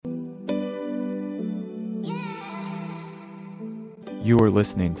You are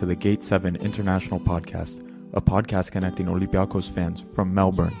listening to the Gate 7 International Podcast, a podcast connecting Olympiacos fans from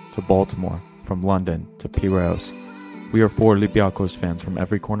Melbourne to Baltimore, from London to Piraeus. We are 4 Olympiacos fans from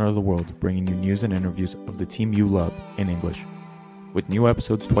every corner of the world, bringing you news and interviews of the team you love in English. With new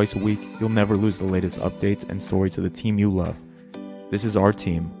episodes twice a week, you'll never lose the latest updates and stories of the team you love. This is our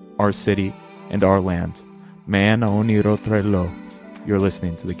team, our city, and our land. Man Oniro Trello. You're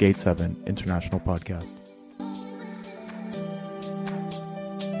listening to the Gate 7 International Podcast.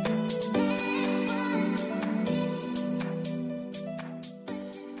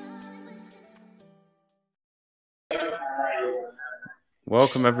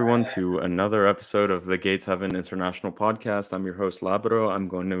 Welcome everyone to another episode of the Gate 7 International Podcast. I'm your host Labro. I'm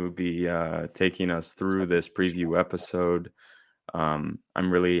going to be taking us through this preview episode. I'm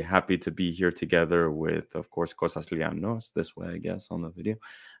really happy to be here together with, of course, Kostas Lianos, this way, I guess, on the video.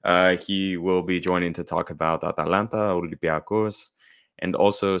 He will be joining to talk about Atalanta, Olympiacos, and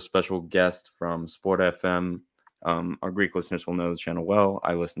also a special guest from Sport FM. Our Greek listeners will know the channel well.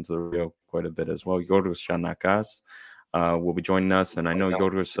 I listen to the radio quite a bit as well. Yorgos Chanakas will be joining us, and I know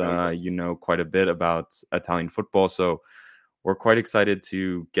Yorgos, you know quite a bit about Italian football, so we're quite excited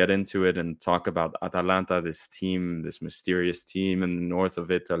to get into it and talk about Atalanta, this team, this mysterious team in the north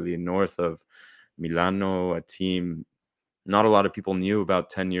of Italy, north of Milano, a team not a lot of people knew about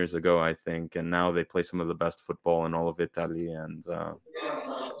 10 years ago, I think, and now they play some of the best football in all of Italy, and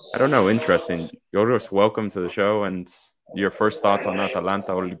I don't know, interesting. Yorgos, welcome to the show, and your first thoughts on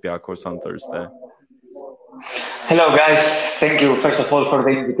Atalanta Olympiacos on Thursday. Hello, guys. Thank you, first of all, for the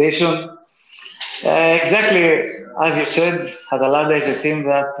invitation. Exactly as you said, Atalanta is a team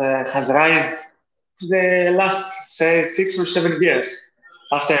that has risen the last, say, 6 or 7 years.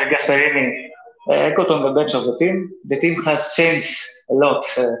 After Gasperini got on the bench of the team has changed a lot.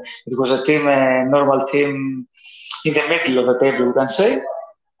 It was a normal team in the middle of the table, we can say.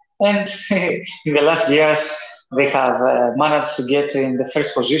 And in the last years, they have managed to get in the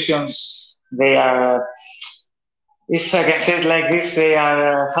first positions. They are, if I can say it like this, they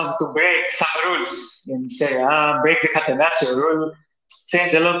are have to break some rules in Serie A, break the Catenaccio rule,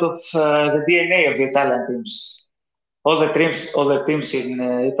 change a lot of the DNA of the Italian teams. All the teams in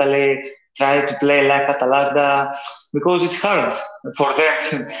Italy try to play like Atalanta because it's hard for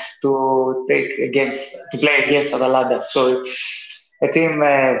them to play against Atalanta. So a team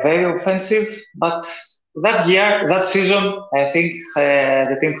very offensive, but that season, I think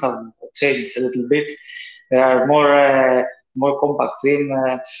the team have changed a little bit. They are more compact team.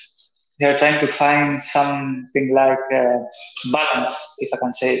 They are trying to find something like balance, if I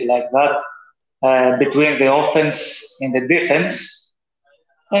can say it like that, between the offense and the defense.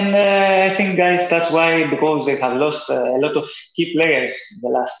 And I think, guys, that's why, because they have lost a lot of key players the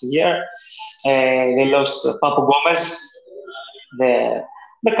last year. They lost Papu Gomez,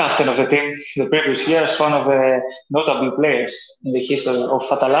 the captain of the team the previous years, one of the notable players in the history of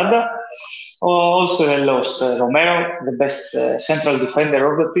Atalanta. Also, they lost Romero, the best central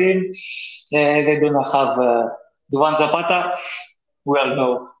defender of the team. They do not have Duvan Zapata. We all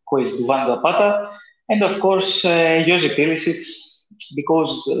know who is Duvan Zapata. And of course, Josip Ilicic,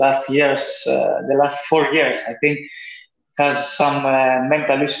 because the last 4 years, I think, has some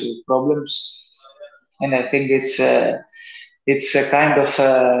mental issue problems. And I think it's a kind of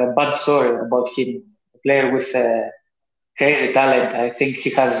bad story about him, a player with crazy talent. I think he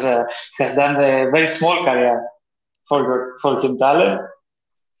has done a very small career for him talent,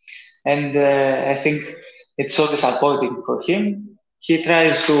 and I think it's so disappointing for him. He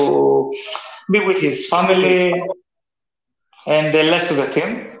tries to be with his family and less to the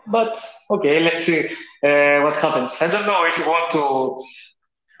team, but okay, let's see what happens. I don't know if you want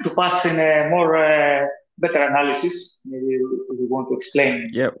to pass in a more better analysis. Maybe you want to explain.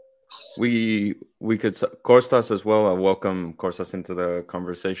 Yeah. We could, Kostas as well. I welcome Kostas into the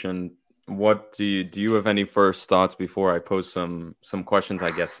conversation. What do you have any first thoughts before I pose some questions?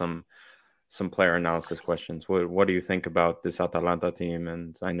 I guess some player analysis questions. What do you think about this Atalanta team?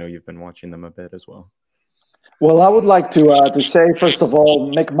 And I know you've been watching them a bit as well. Well, I would like to say, first of all,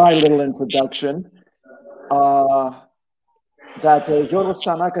 make my little introduction. That Yorgos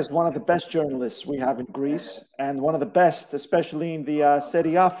Chanakas is one of the best journalists we have in Greece, and one of the best, especially in the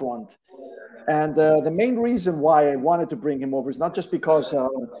Serie A front. And the main reason why I wanted to bring him over is not just because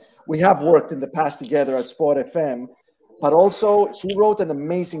we have worked in the past together at Sport FM, but also he wrote an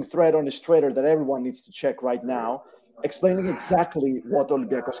amazing thread on his Twitter that everyone needs to check right now, explaining exactly what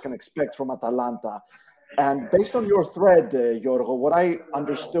Olympiacos can expect from Atalanta. And based on your thread, Yorgo, what I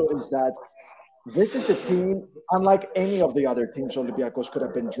understood is that this is a team unlike any of the other teams Olympiacos could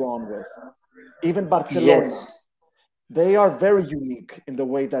have been drawn with. Even Barcelona. Yes. They are very unique in the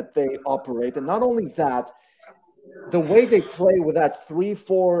way that they operate. And not only that, the way they play with that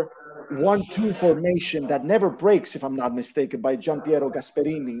 3-4-1-2 formation that never breaks, if I'm not mistaken, by Gianpiero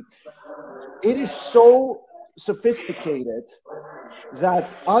Gasperini, it is so sophisticated that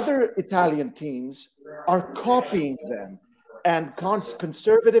other Italian teams are copying them, and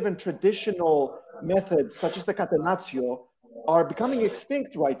conservative and traditional methods such as the catenaccio are becoming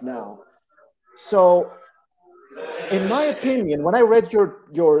extinct right now. So in my opinion, when I read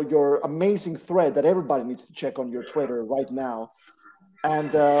your amazing thread that everybody needs to check on your Twitter right now,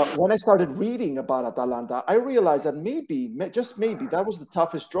 and when I started reading about Atalanta, I realized that maybe, just maybe, that was the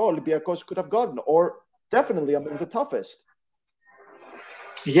toughest draw Olympiacos could have gotten, or definitely among the toughest.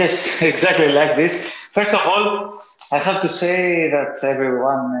 Yes, exactly like this. First of all, I have to say that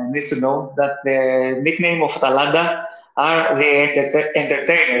everyone needs to know that the nickname of Atalanta are the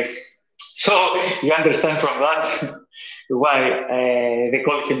entertainers. So you understand from that why they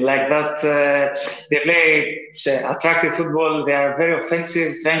call him like that. They play attractive football. They are very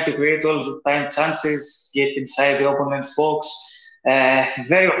offensive, trying to create all the time chances, get inside the opponent's box.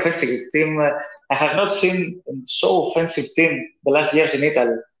 Very offensive team. I have not seen so offensive team the last years in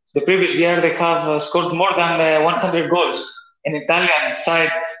Italy. The previous year they have scored more than 100 goals. An Italian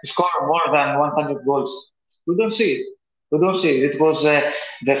side scored more than 100 goals. We don't see it. We don't see it. It was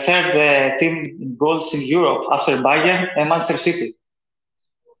the third team in goals in Europe after Bayern and Manchester City.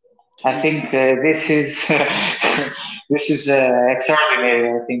 I think this is this is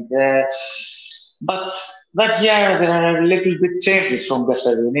extraordinary. I think, but that year there are a little bit changes from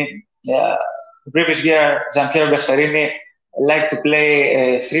Gasperini. The previous year, Gianpiero Gasperini liked to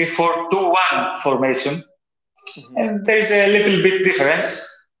play a 3-4-2-1 formation, and there is a little bit difference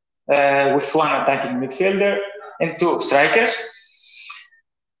with one attacking midfielder and two strikers.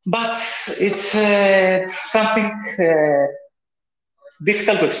 But it's something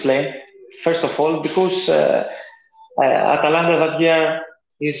difficult to explain, first of all, because Atalanta that year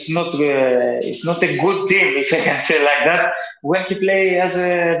is not a good team, if I can say like that, when he play as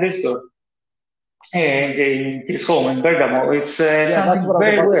a visitor in his home in Bergamo. It's something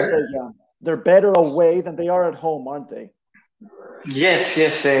very weird. Say, they're better away than they are at home, aren't they? Yes,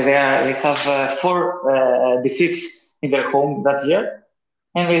 they are. They have 4 defeats in their home that year,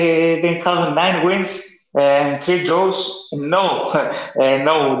 and they have 9 wins and 3 draws, and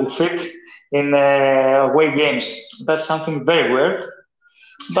no defeat in away games. That's something very weird,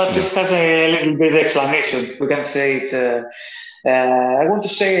 but it has a little bit of explanation. We can say it. I want to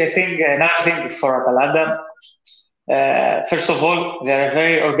say, I think, another thing for Atalanta. First of all, they are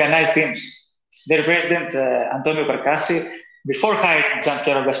very organized teams. Their president, Antonio Percassi, before hiring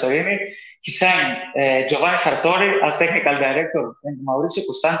Gianpiero Gasperini, he signed Giovanni Sartori as technical director and Maurizio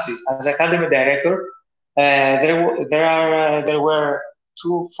Costanzi as academy director. There were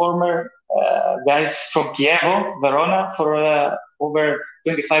 2 former guys from Chievo, Verona, for over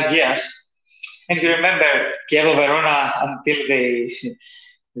 25 years. And you remember Chievo Verona until they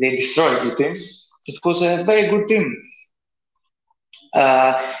destroyed the team. It was a very good team.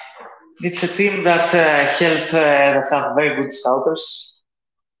 It's a team that that have very good scouters.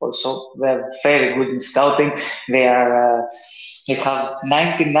 Also, they're very good in scouting. They have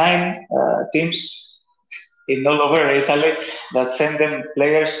 99 teams in all over Italy that send them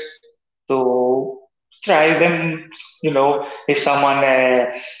players to try them. You know, if someone,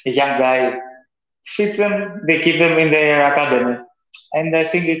 a young guy, fits them, they keep them in their academy. And I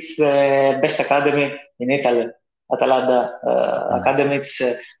think it's the best academy in Italy. Atalanta academy, it's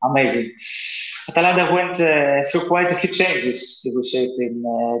amazing. Atalanta went through quite a few changes, if we say it, in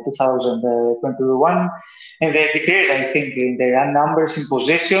 2021, and the decrease, I think, in their numbers in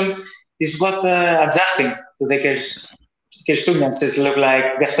possession is what adjusting to the Kerstunians look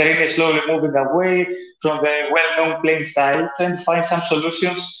like. Gasperini is slowly moving away from the well-known playing style, trying to find some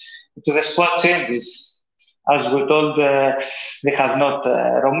solutions to the squad changes. As we're told, they have not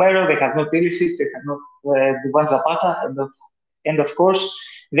Romero, they have not Ilicic, they have not Duvan Zapata, and of course,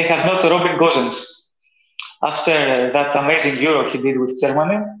 they have not Robin Gosens. After that amazing Euro he did with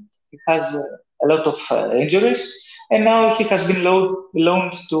Germany, he has a lot of injuries, and now he has been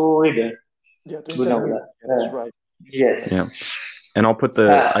loaned to Rieder. Yeah, that's right. Yes. Yeah. And I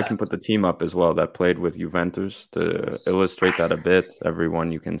can put the team up as well that played with Juventus to illustrate that a bit.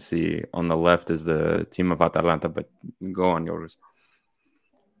 Everyone you can see on the left is the team of Atalanta, but go on, Joris.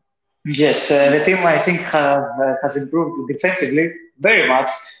 Yes, the team I think has improved defensively very much,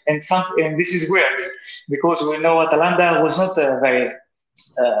 and this is weird because we know Atalanta was not a very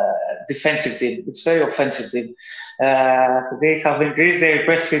defensive team; it's very offensive team. They have increased their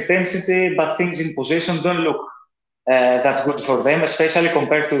press intensity, but things in possession don't look that good for them, especially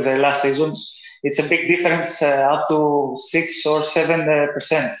compared to their last seasons. It's a big difference, up to 6 or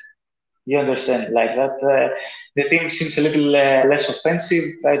 7%. You understand, like that. The team seems a little less offensive,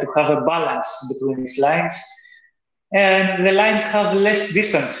 try to have a balance between its lines. And the lines have less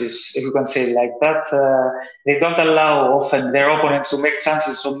distances, if you can say it like that. They don't allow often their opponents to make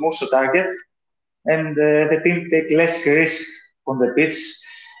chances on Musso target. And the team take less risk on the pitch.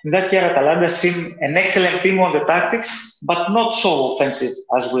 In that year, Atalanta seemed an excellent team on the tactics, but not so offensive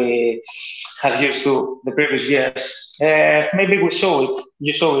as we have used to the previous years. Maybe we saw it.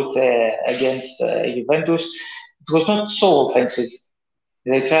 You saw it against Juventus. It was not so offensive.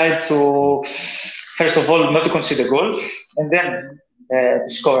 They tried to, first of all, not to concede a goal, and then to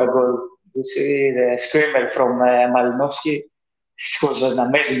score a goal. You see the screamer from Malinovsky. It was an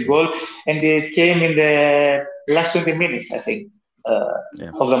amazing goal, and it came in the last 20 minutes, I think,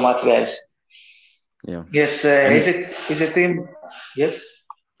 of the match, guys. Yeah. Yes. Is it team? Yes.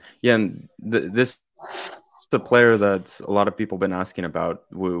 Yeah, and this is a player that a lot of people have been asking about.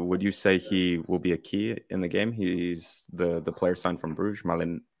 Would you say he will be a key in the game? He's the player signed from Bruges,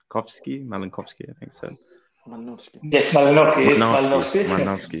 Malinovsky, I think said. Malinovsky. Yes, Malinovsky.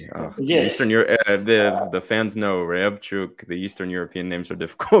 Malinovsky. Oh, yes. The fans know Reabchuk. The Eastern European names are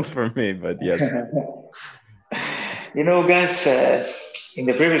difficult for me, but yes. You know, guys, in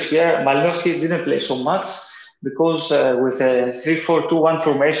the previous year, Malinovsky didn't play so much because with a 3-4-2-1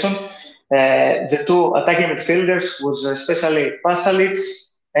 formation, the two attacking midfielders was especially Pasalic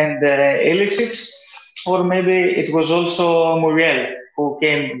and Ilicic, or maybe it was also Muriel, who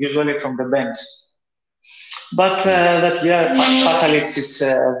came usually from the bench. But that year, Pasalic is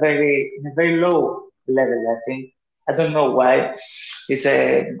very low level, I think. I don't know why.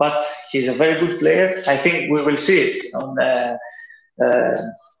 But he's a very good player. I think we will see it on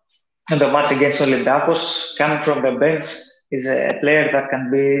the match against Olympiacos. Coming from the bench, is a player that can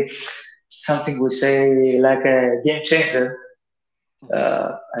be something we say like a game changer.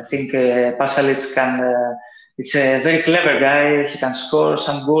 I think Pasalic can. It's a very clever guy. He can score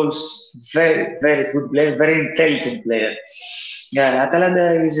some goals. Very, very good player. Very intelligent player. Yeah,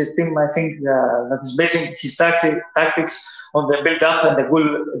 Atalanta is a team, I think, that is basing his tactics on the build-up and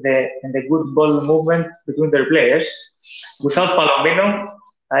the good ball movement between their players. Without Palomino,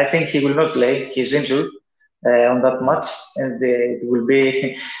 I think he will not play. He's injured on that match, and it will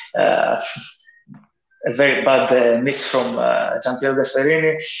be a very bad miss from Gianpiero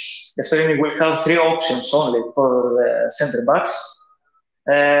Gasperini. Gasperini will have 3 options only for center backs.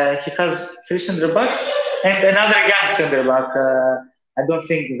 He has 3 center backs and another young center back. I don't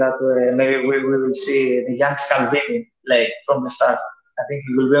think that maybe we will see the young Scalvini play from the start. I think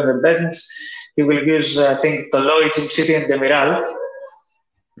he will be on the bench. He will use, I think, Toloi, City, and Demiral.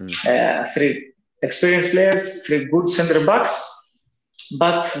 3 experienced players, 3 good center backs,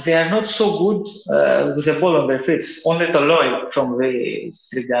 but they are not so good with the ball on their feet. Only Toloi from these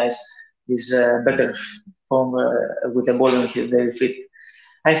 3 guys is better from with the ball on their feet.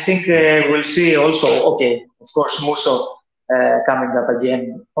 I think we'll see also, of course, Musso coming up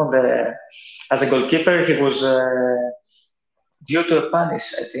again as a goalkeeper. He was due to a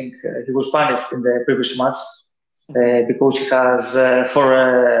punish, I think. He was punished in the previous match because he has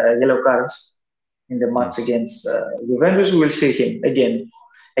 4 yellow cards in the match against Juventus. We will see him again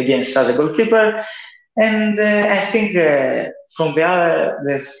as a goalkeeper. And I think from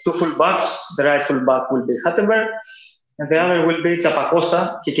the 2 full-backs, the right full-back will be Hatteberg, and the other will be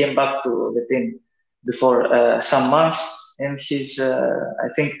Zappacosta. He came back to the team before some months, and I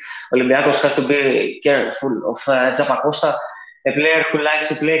think Olympiacos has to be careful of Zappacosta, a player who likes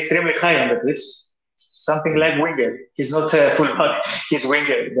to play extremely high on the pitch, something like winger. He's not a fullback, he's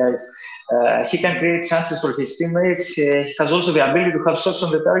winger, guys. He can create chances for his teammates. He has also the ability to have shots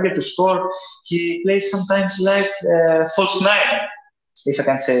on the target to score. He plays sometimes like false 9, if I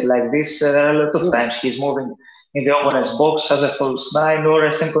can say it like this. There are a lot of times he's moving in the opponent's box as a false 9 or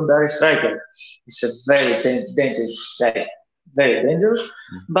a secondary striker. He's a very dangerous guy, very dangerous.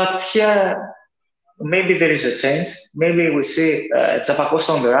 But here, maybe there is a change. Maybe we see Zappacosta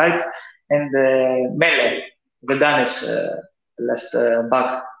on the right and Mele, the Danish left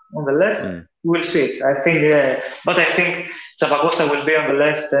back on the left. We'll see it. I think, but I think Zappacosta will be on the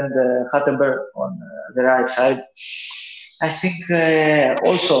left and Hatteberg on the right side. I think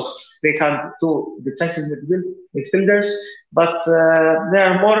also they have 2 defensive midfielders, but they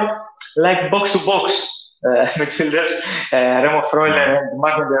are more like box-to-box midfielders. Remo Freuler and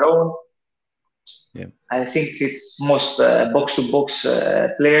Martin de Roon. Yeah. I think it's most box-to-box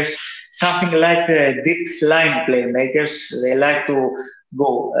players. Something like deep line playmakers. They like to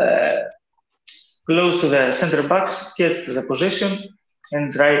go close to the center backs, get the possession,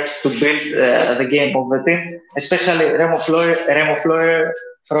 and try to build the game of the team. Especially Remo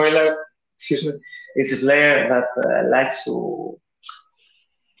Freuler, excuse me, is a player that likes to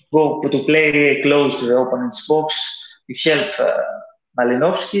go to play close to the opponent's box. To help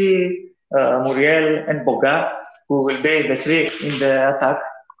Malinovsky, Muriel, and Boga, who will be the three in the attack.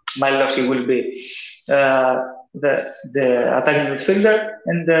 Malinovsky will be the attacking midfielder,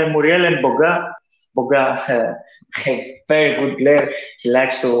 and Muriel and Boga. Boga, very good player. He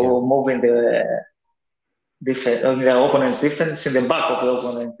likes to move in the opponent's defense, in the back of the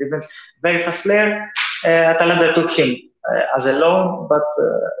opponent's defense. Very fast player. Atalanta took him as a loan, but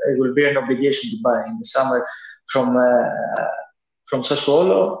it will be an obligation to buy in the summer from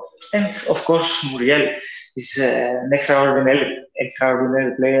Sassuolo. And of course, Muriel is an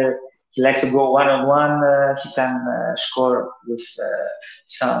extraordinary player. He likes to go one-on-one. He can score with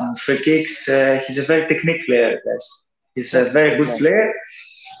some free kicks. He's a very technical player, guys. He's a very good player.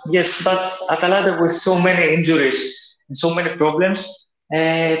 Yes, but Atalanta, with so many injuries and so many problems,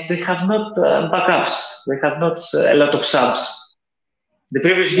 they have not backups. They have not a lot of subs. The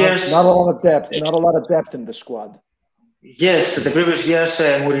previous years, not a lot of depth. Not a lot of depth in the squad. Yes, the previous years,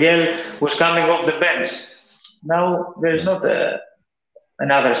 Muriel was coming off the bench. Now there is not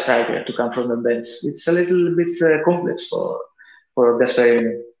another striker to come from the bench. It's a little bit complex for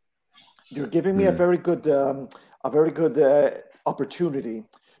Gasperini. You're giving me a very good opportunity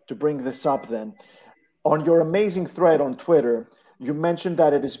to bring this up. Then, on your amazing thread on Twitter, you mentioned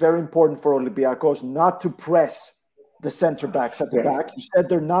that it is very important for Olympiacos not to press the center backs at the back. You said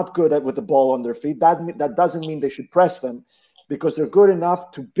they're not good with the ball on their feet. That doesn't mean they should press them, because they're good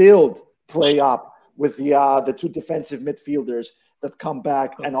enough to build play up with the two defensive midfielders that come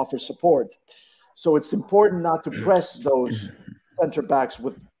back and offer support. So it's important not to press those center backs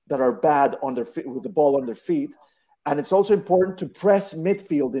that are bad on their feet, with the ball on their feet. And it's also important to press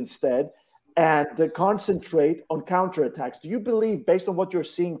midfield instead and concentrate on counterattacks. Do you believe, based on what you're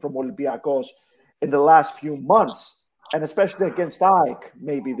seeing from Olympiacos in the last few months, and especially against AEK,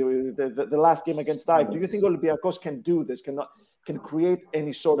 maybe the last game against AEK, do you think Olympiacos can do this, can create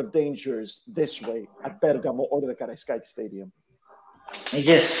any sort of dangers this way at Bergamo or the Karaiskaki Stadium?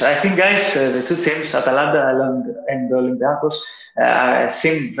 Yes, I think, guys, the two teams, Atalanta and Olympiacos,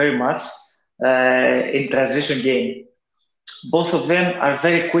 seem very much in transition game. Both of them are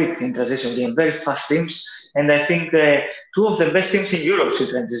very quick in transition game, very fast teams, and I think two of the best teams in Europe in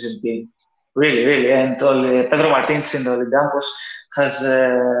transition game. Really, really. And Pedro Martins in the Olympiacos has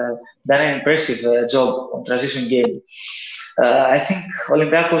done an impressive job on transition game. I think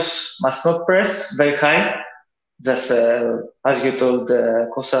Olympiacos must not press very high. Just as you told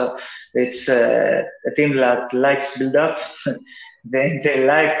Kosa, it's a team that likes build up. They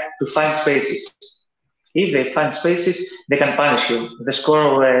like to find spaces. If they find spaces, they can punish you. The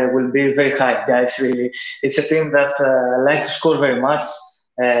score will be very high, guys. Really, it's a team that like to score very much,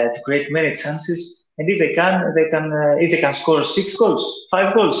 to create many chances. And if they can score 6 goals,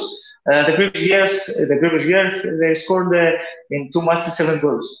 5 goals. The previous year, they scored in 2 matches 7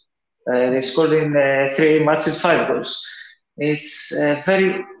 goals. They scored in 3 matches 5 goals. It's a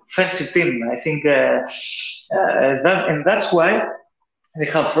very offensive team. I think and that's why they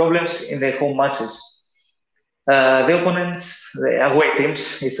have problems in their home matches. The opponents, the away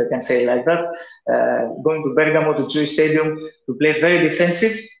teams, if I can say it like that, going to Bergamo, to Giusi Stadium, to play very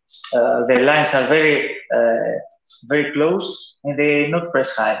defensive. Their lines are very, very close, and they not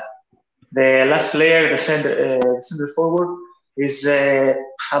press high. The last player, the center forward, is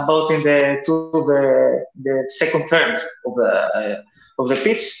about in the second third of the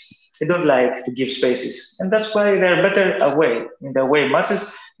pitch. They don't like to give spaces, and that's why they're better away in the away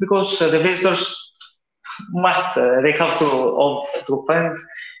matches, because the visitors they have to defend,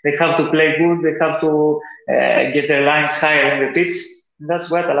 they have to play good, they have to get their lines higher in the pitch. And that's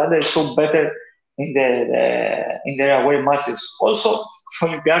why Atalanta is so better in their away matches. Also,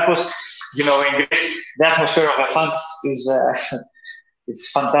 Olympiacos, in Greece, the atmosphere of the fans is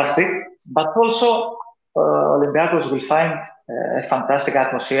fantastic. But also, Olympiacos will find a fantastic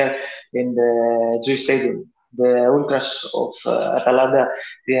atmosphere in the Giusi Stadium. The ultras of Atalanta,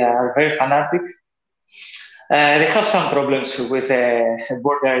 they are very fanatic. They have some problems with the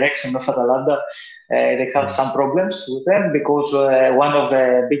board direction of Atalanta. They have some problems with them because one of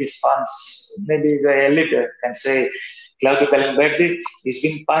the biggest fans, maybe the leader, can say, Claudio Galimberti, is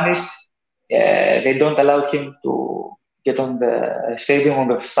being punished. They don't allow him to get on the stadium, on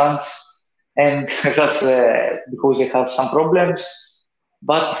the stands, and that's because they have some problems.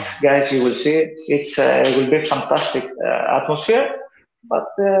 But guys, you will see, it will be a fantastic atmosphere. But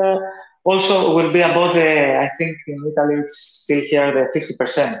Also, will be about I think in Italy it's still here the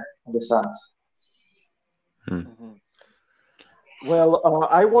 50% of the stands. Mm-hmm. Well,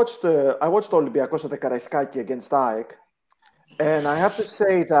 I watched Olympiacos at the Karaiskaki against AEK, and I have to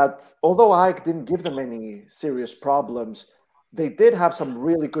say that although AEK didn't give them any serious problems, they did have some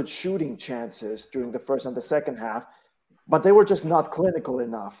really good shooting chances during the first and the second half, but they were just not clinical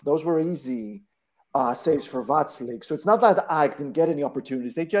enough. Those were easy saves for Vatslik. So it's not that AEK didn't get any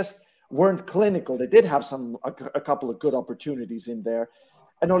opportunities. They just weren't clinical. They did have a couple of good opportunities in there.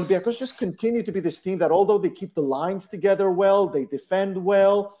 And Olympiacos just continue to be this team that, although they keep the lines together well, they defend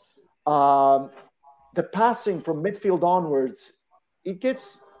well, the passing from midfield onwards, it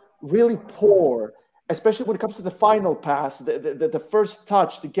gets really poor, especially when it comes to the final pass, the first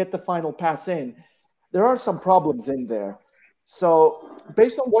touch to get the final pass in. There are some problems in there. So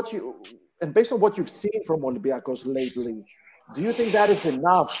based on what you've seen from Olympiacos lately, do you think that is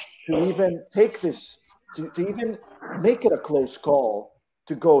enough to even take this, to even make it a close call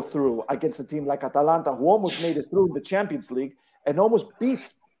to go through against a team like Atalanta, who almost made it through in the Champions League and almost beat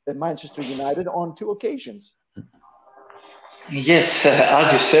Manchester United on 2 occasions? Yes,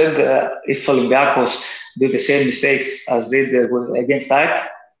 as you said, if Olympiacos do the same mistakes as they did against AEK,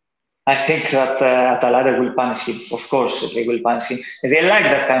 I think that Atalanta will punish him. Of course, they will punish him. They like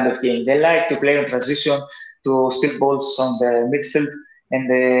that kind of game. They like to play on transition, to steal balls on the midfield, and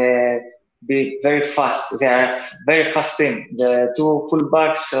be very fast. They are a very fast team. The 2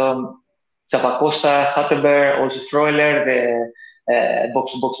 fullbacks, Zappacosta, Hatteberg, also Freuler, the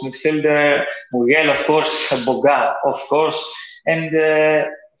box-to-box midfielder, Muriel, of course, Boga, of course, and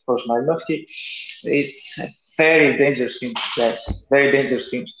of course Marinovsky. It's very dangerous team, guys. Very dangerous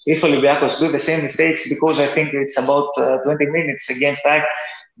teams. If Olympiacos do the same mistakes, because I think it's about 20 minutes against AEK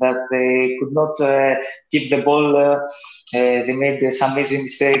that they could not keep the ball. They made some easy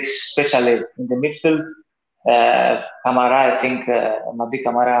mistakes, especially in the midfield. Kamara, I think Madi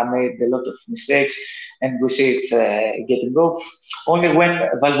Kamara made a lot of mistakes, and we see it getting off. Only when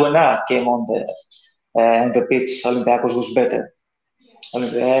Valbuena came on the pitch, Olympiacos was better.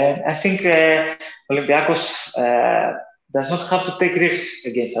 I think Olympiacos does not have to take risks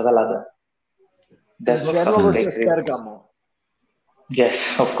against Atalanta. Does not have to take risks. Bergamo.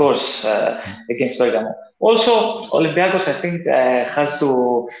 Yes, of course, against Bergamo. Also, Olympiacos, I think, has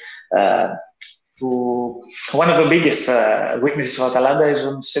to one of the biggest weaknesses of Atalanta is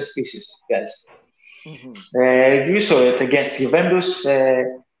on set pieces, guys. Mm-hmm. You saw it against Juventus.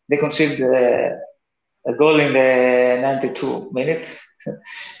 They conceded a goal in the 92nd minute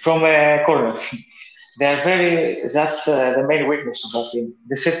from a corner. That's the main weakness of that team,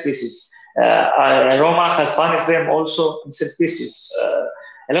 the set pieces. Roma has punished them also in set pieces.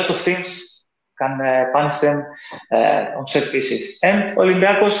 A lot of teams can punish them on set pieces. And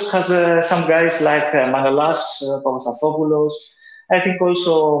Olympiacos has some guys like Manolas, Papastafopoulos. I think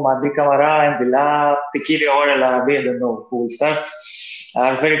also Madi Kamara and Villa, Tikiri or El Arabi, I don't know who will start,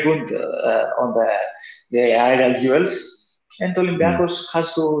 are very good on the aerial duels. And Olympiacos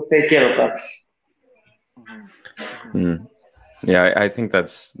has to take care of that. Mm. Yeah, I think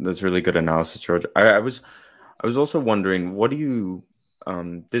that's really good analysis, George. I was also wondering, what do you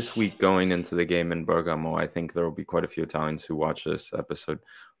this week going into the game in Bergamo? I think there will be quite a few Italians who watch this episode.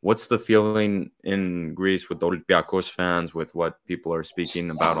 What's the feeling in Greece with Olympiacos fans, with what people are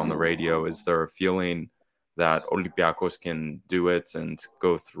speaking about on the radio? Is there a feeling that Olympiacos can do it and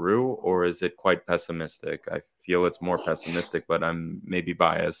go through, or is it quite pessimistic? I feel it's more pessimistic, but I'm maybe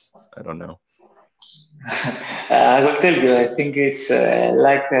biased. I don't know. I will tell you, I think it's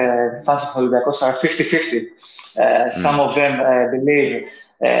like fans of Olympiacos are 50-50. Some of them believe,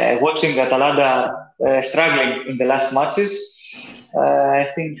 watching Atalanta struggling in the last matches, I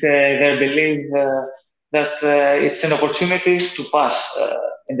think they believe that it's an opportunity to pass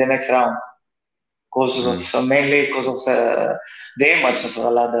in the next round. Mainly because of the image of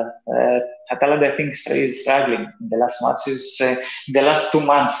Atalanta. Atalanta, I think, is struggling in the last matches, the last 2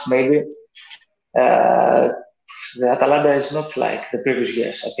 months maybe. The Atalanta is not like the previous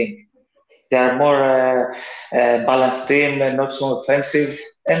years, I think. They are more balanced team, not so offensive.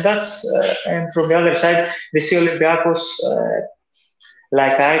 And that's and from the other side, they see Olympiacos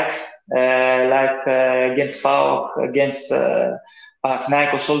like AEK, against PAOK, against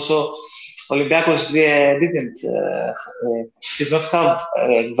Panathinaikos also. Olympiacos did not have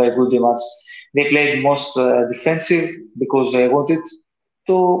a very good image. They played most defensive because they wanted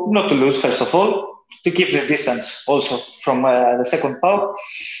to not to lose, first of all, to keep the distance also from the second PAOK.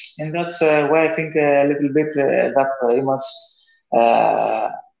 And that's why I think a little bit that image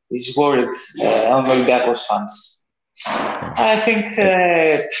is worried on Olympiacos fans. I think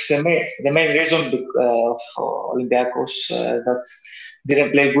the main reason for Olympiacos that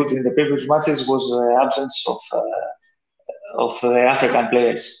didn't play good in the previous matches was absence of the African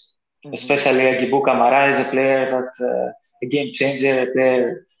players, especially Agibou Camara is a player that a game changer, a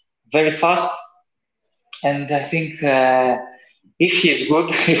player very fast, and I think if he is good,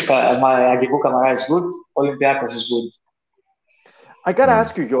 if Agibou Camara is good, Olympiacos is good. I got to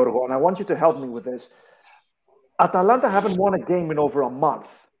ask you, Yorgo, and I want you to help me with this. Atalanta haven't won a game in over a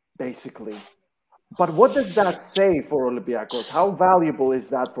month, basically. But what does that say for Olympiacos? How valuable is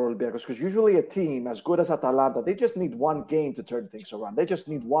that for Olympiacos? Because usually a team as good as Atalanta, they just need one game to turn things around. They just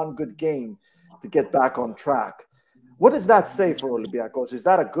need one good game to get back on track. What does that say for Olympiacos? Is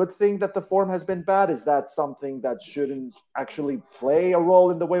that a good thing that the form has been bad? Is that something that shouldn't actually play a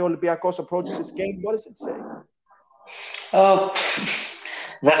role in the way Olympiacos approaches this game? What does it say? Oh,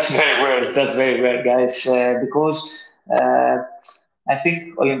 that's very weird, guys. Because I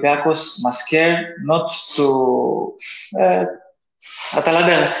think Olympiacos must care not to.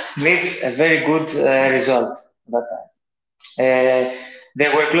 Atalanta needs a very good result that time. They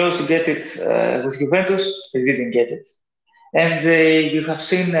were close to get it with Juventus. They didn't get it, and you have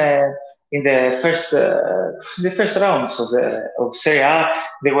seen in the first rounds of Serie A,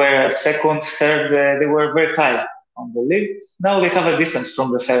 they were second, third. They were very high on the league. Now they have a distance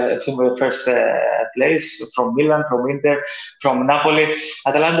from the first place, from Milan, from Inter, from Napoli.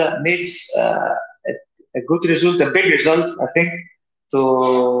 Atalanta needs a good result, a big result, I think,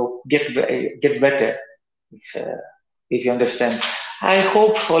 to get better, if you understand. I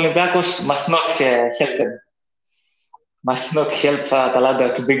hope Olympiacos must not help them. Must not help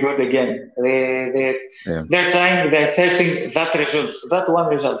Atalanta to be good again. They're trying, they're searching that result, that one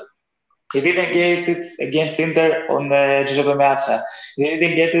result. They didn't get it against Inter on Giuseppe Meazza. They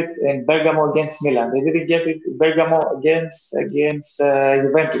didn't get it in Bergamo against Milan. They didn't get it in Bergamo against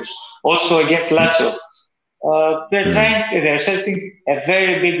Juventus. Also against Lazio. They're searching a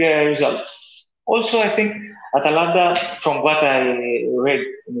very big result. Also, I think Atalanta, from what I read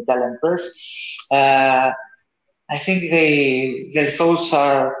in Italian press, I think their thoughts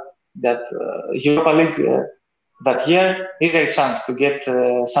are that Europa League that year is a chance to get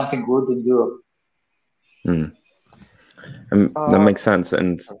something good in Europe. That makes sense.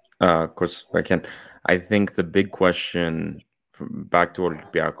 And of course, I think the big question back to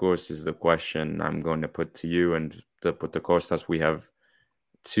Olympiacos is the question I'm going to put to you and to put to Kostas. We have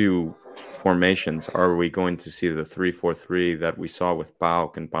two formations. Are we going to see the 3-4-3 that we saw with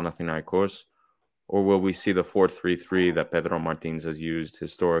PAOK and Panathinaikos, or will we see the 4-3-3 that Pedro Martins has used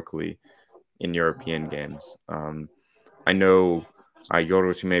historically in European games? I know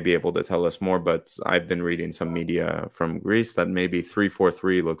Yorgos, you may be able to tell us more, but I've been reading some media from Greece that maybe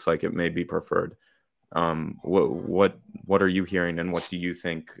 3-4-3 looks like it may be preferred. What are you hearing, and what do you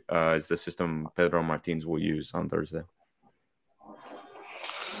think is the system Pedro Martins will use on Thursday?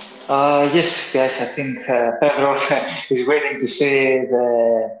 Yes, I think Pedro is waiting to see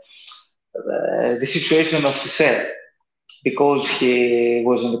the situation of Cisse, because he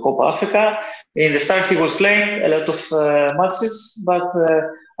was in the Copa Africa. In the start, he was playing a lot of matches, but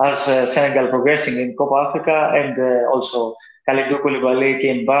as Senegal progressing in Copa Africa, and also Kalidou Koulibaly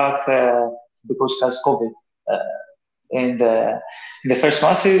came back because he has COVID. In the first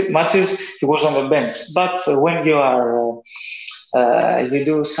matches, he was on the bench. But when you are you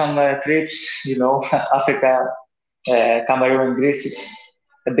do some trips, Africa, Cameroon, Greece, it's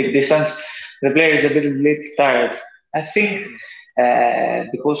a big distance. The player is a bit tired. I think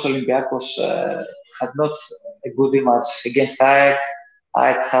because Olympiacos had not a good image against AEK.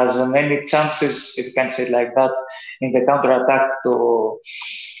 AEK has many chances, if you can say it like that, in the counter-attack to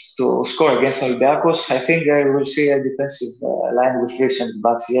score against Olympiacos. I think we will see a defensive line with recent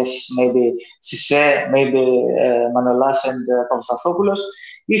backs. Yes, maybe Cisse, maybe Manolas and Papastathopoulos.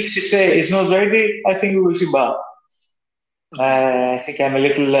 If Cisse is not ready, I think we will see Ba. I think I'm a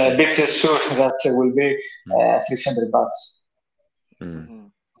little bit sure that there will be 300 backs.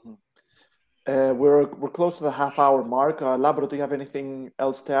 We're close to the half-hour mark. Labro, do you have anything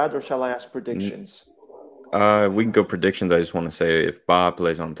else to add, or shall I ask predictions? We can go predictions. I just want to say, if Ba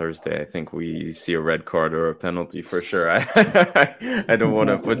plays on Thursday, I think we see a red card or a penalty for sure. I don't want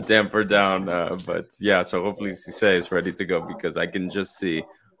to put damper down, but yeah. So hopefully Cisse is ready to go, because I can just see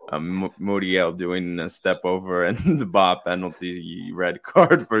Muriel doing a step over and the Ba penalty, red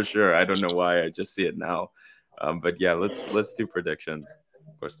card for sure. I don't know why. I just see it now. But yeah, let's do predictions.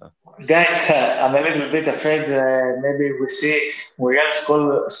 Costa. Guys, I'm a little bit afraid maybe we see Muriel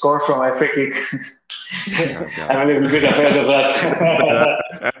score from a free kick. I'm a little bit afraid of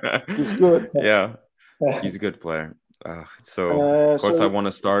that. He's good. Yeah, he's a good player. So, of course, I want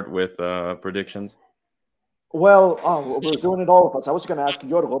to start with predictions. Well, we're doing it, all of us. I was going to ask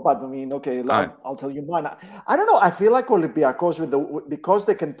Yorgo, but I mean, okay, I'll tell you mine. I don't know. I feel like Olympiacos, because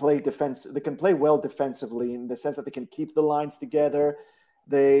they can play defense, they can play well defensively in the sense that they can keep the lines together.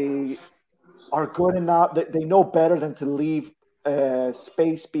 They are good enough. They know better than to leave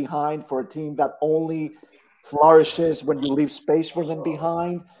space behind for a team that only flourishes when you leave space for them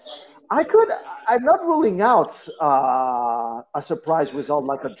behind. I'm not ruling out a surprise result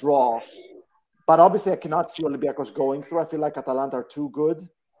like a draw. But obviously, I cannot see Olympiacos going through. I feel like Atalanta are too good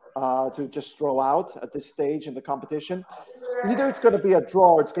to just throw out at this stage in the competition. Either it's going to be a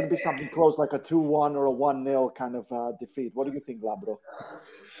draw or it's going to be something close like a 2-1 or a 1-0 kind of defeat. What do you think, Labro?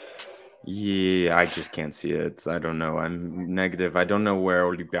 Yeah, I just can't see it. I don't know. I'm negative. I don't know where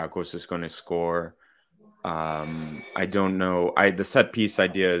Olympiacos is going to score. I don't know. The set piece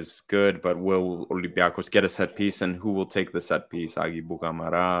idea is good, but will Olympiacos get a set piece, and who will take the set piece? Agibu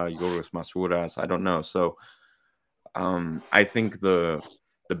Kamara, Yorgos Masouras? I don't know. So, I think the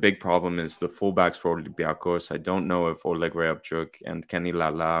big problem is the fullbacks for Olympiacos. I don't know if Oleg Reabchuk and Kenny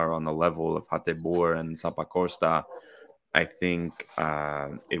Lala are on the level of Hateboer and Zappacosta. I think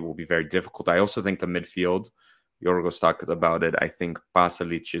it will be very difficult. I also think the midfield, Yorgos talked about it. I think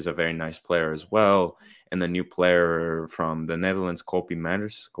Pasalic is a very nice player as well. And the new player from the Netherlands,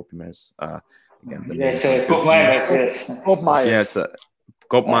 Koopmeiners. Yes, Koopmeiners. Yes,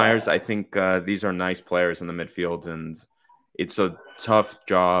 Koopmeiners. I think these are nice players in the midfield. And it's a tough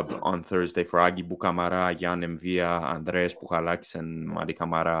job on Thursday for Agibu Kamara, Jan Mvia, Andreas Puchalakis, and Mari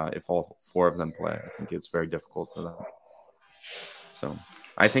Kamara. If all four of them play, I think it's very difficult for them. So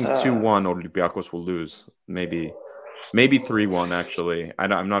I think 2-1 Olympiacos will lose. Maybe 3-1 actually.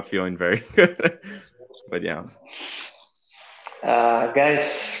 I'm not feeling very good. But yeah.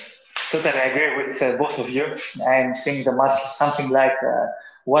 Guys, totally agree with both of you. I'm seeing the match something like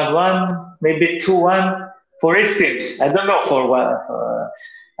 1-1, maybe 2-1 for each teams. I don't know for what.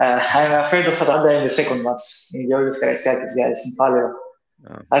 I'm afraid of Atalanta in the second match in the Georgios Karaiskakis, guys, in Paleo.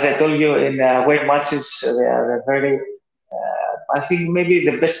 As I told you, in away matches, they are very. I think maybe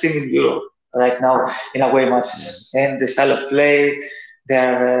the best team in Europe right now in away matches, and the style of play. They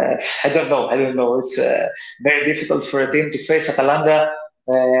are. I don't know. It's very difficult for a team to face Atalanta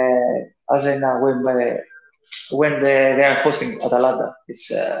as in when they are hosting Atalanta.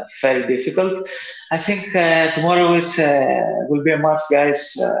 It's very difficult. I think tomorrow will be a match,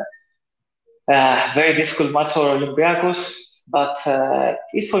 guys. Very difficult match for Olympiacos. But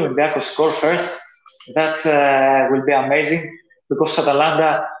if Olympiacos score first, that will be amazing because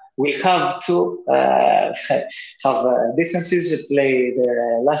Atalanta will have to have distances, play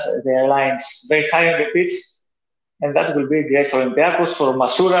their lines very high on the pitch, and that will be great for Olympiacos, for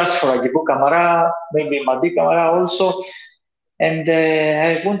Masouras, for Agibu Kamara, maybe Madi Kamara also. And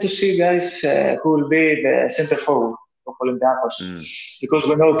I want to see, guys, who will be the center forward of Olympiacos. Because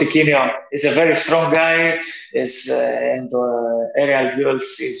we know Tiquinho is a very strong guy, and aerial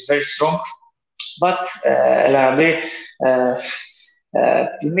duels is very strong. But El Arabi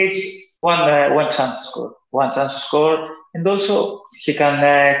needs one chance to score, and also he can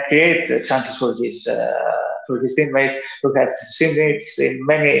create chances for his teammates. We have seen it in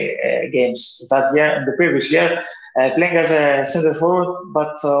many games that year and the previous year, playing as a center forward,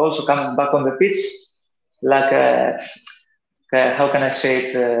 but also coming back on the pitch, like how can I say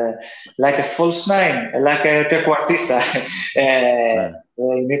it, like a false nine, like a trequartista.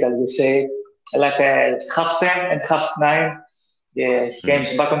 In Italy we say like a half 10 and half 9. Yeah, he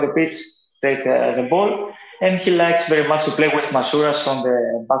comes back on the pitch, take the ball, and he likes very much to play with Masouras on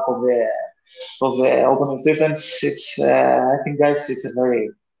the back of the opponent's defense. It's I think, guys, it's a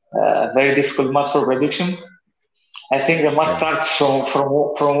very difficult match for prediction. I think the match starts from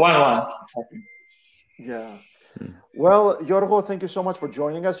 1-1. I think. Yeah. Well, Yorgo, thank you so much for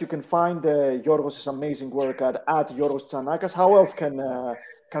joining us. You can find Yorgos' amazing work at Yorgos Tsanakas. How else can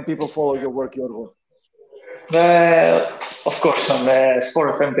people follow your work, Yorgo? Of course, on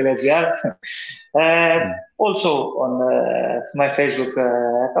sportfm.gr. Also on my Facebook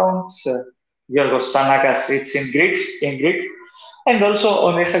account, Yorgos Tsanakas. It's in Greek, and also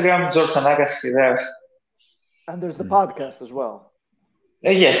on Instagram, George Tsanakas there. And there's the podcast as well.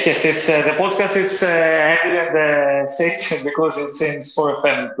 Yes. It's the podcast. I didn't say it because it's in Sport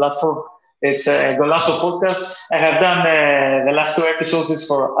FM platform. It's a Golasso podcast. I have done the last 2 episodes is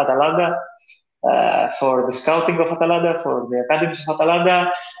for Atalanta, for the scouting of Atalanta, for the academies of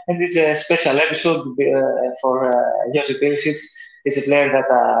Atalanta, and it's a special episode for Josip Perisic. It's a player that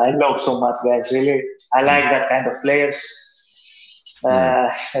I love so much, guys. Really, I like that kind of players.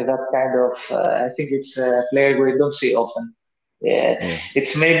 That kind of, I think it's a player we don't see often.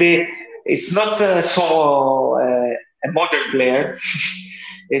 It's not so a modern player.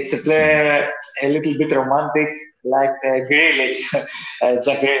 It's a player a little bit romantic, like Grealish,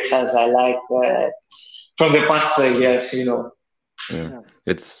 Jack Grealish, as I like from the past years, Yeah.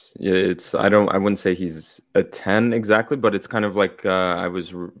 It's I wouldn't say he's a 10 exactly, but it's kind of like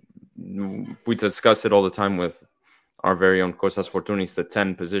we discuss it all the time with our very own Kostas Fortounis, the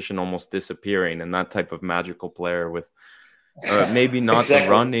 10 position almost disappearing, and that type of magical player with maybe not the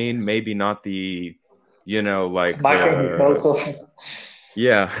running, maybe not the, like also.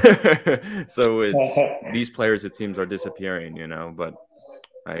 Yeah. So it's these players, it seems, are disappearing, but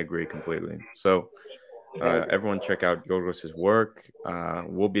I agree completely. So everyone check out Yorgos' work.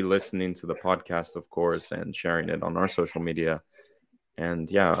 We'll be listening to the podcast, of course, and sharing it on our social media.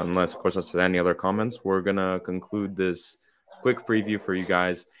 And yeah, unless Kostas has any other comments, we're going to conclude this quick preview for you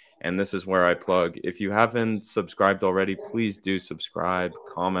guys. And this is where I plug. If you haven't subscribed already, please do subscribe,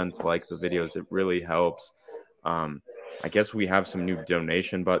 comment, like the videos. It really helps. I guess we have some new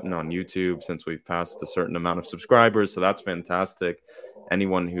donation button on YouTube since we've passed a certain amount of subscribers. So that's fantastic.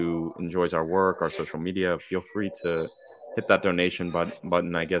 Anyone who enjoys our work, our social media, feel free to hit that donation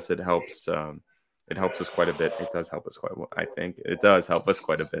button. I guess it helps. It helps us quite a bit. It does help us quite well. I think it does help us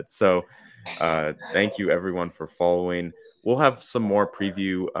quite a bit. So thank you everyone for following. We'll have some more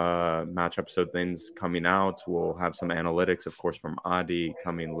preview match episode things coming out. We'll have some analytics, of course, from Adi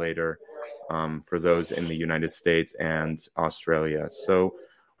coming later for those in the United States and Australia. So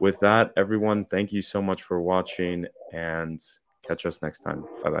with that, everyone, thank you so much for watching and catch us next time.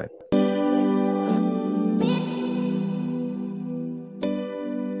 Bye-bye.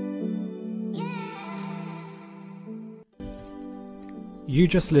 You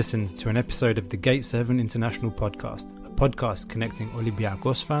just listened to an episode of the Gate 7 International Podcast, a podcast connecting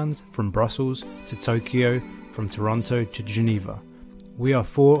Olympiacos fans from Brussels to Tokyo, from Toronto to Geneva. We are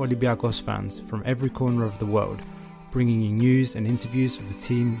 4 Olympiacos fans from every corner of the world, bringing you news and interviews of the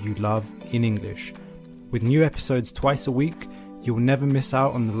team you love in English. With new episodes twice a week, you will never miss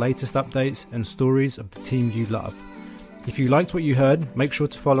out on the latest updates and stories of the team you love. If you liked what you heard, make sure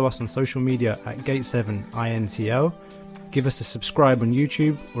to follow us on social media at Gate7INTL. Give us a subscribe on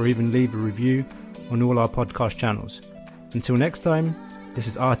YouTube or even leave a review on all our podcast channels. Until next time, this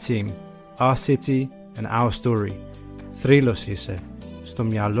is our team, our city and our story. Θρύλος είσαι. Στο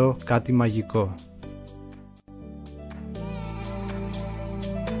μυαλό κάτι μαγικό.